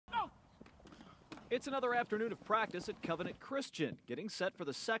It's another afternoon of practice at Covenant Christian, getting set for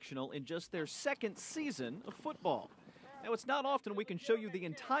the sectional in just their second season of football. Now, it's not often we can show you the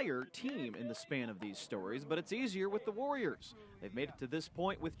entire team in the span of these stories, but it's easier with the Warriors. They've made it to this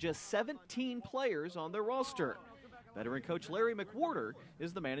point with just 17 players on their roster. Veteran coach Larry McWhorter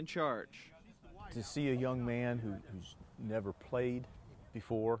is the man in charge. To see a young man who's never played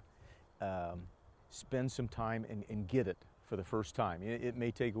before spend some time and get it for the first time. It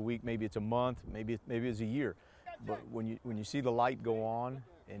may take a week, maybe it's a month, maybe it's a year, but when you see the light go on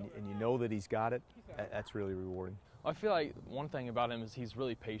and you know that he's got it, that's really rewarding. I feel like one thing about him is he's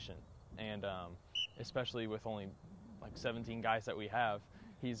really patient, and especially with only like 17 guys that we have,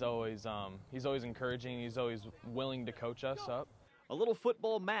 he's always encouraging. He's always willing to coach us up. A little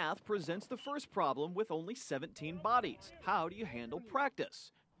football math presents the first problem with only 17 bodies. How do you handle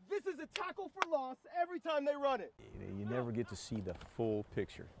practice? This is a tackle for loss every time they run it. You never get to see the full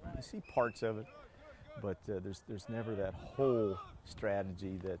picture. You see parts of it, but there's never that whole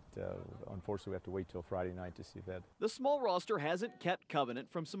strategy that unfortunately we have to wait till Friday night to see that. The small roster hasn't kept Covenant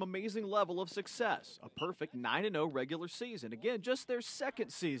from some amazing level of success. A perfect 9-0 regular season. Again, just their second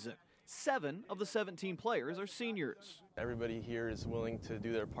season. 7 of the 17 players are seniors. Everybody here is willing to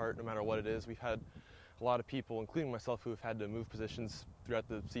do their part no matter what it is. We've had a lot of people, including myself, who have had to move positions throughout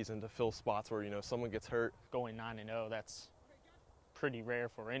the season to fill spots where, someone gets hurt. Going 9-0, that's pretty rare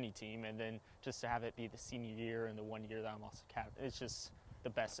for any team, and then just to have it be the senior year and the 1 year that I'm also captain, it's just the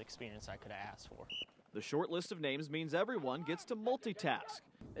best experience I could have asked for. The short list of names means everyone gets to multitask.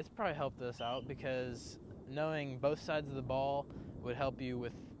 It's probably helped us out because knowing both sides of the ball would help you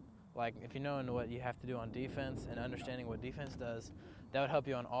with, like, if you know what you have to do on defense and understanding what defense does, that would help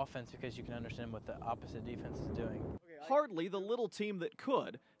you on offense because you can understand what the opposite defense is doing. Hardly the little team that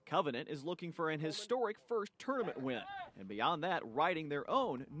could. Covenant is looking for an historic first tournament win, and beyond that, writing their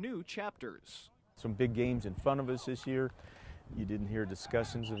own new chapters. Some big games in front of us this year. You didn't hear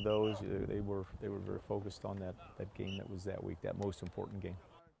discussions of those. They were very focused on that game that was that week, that most important game.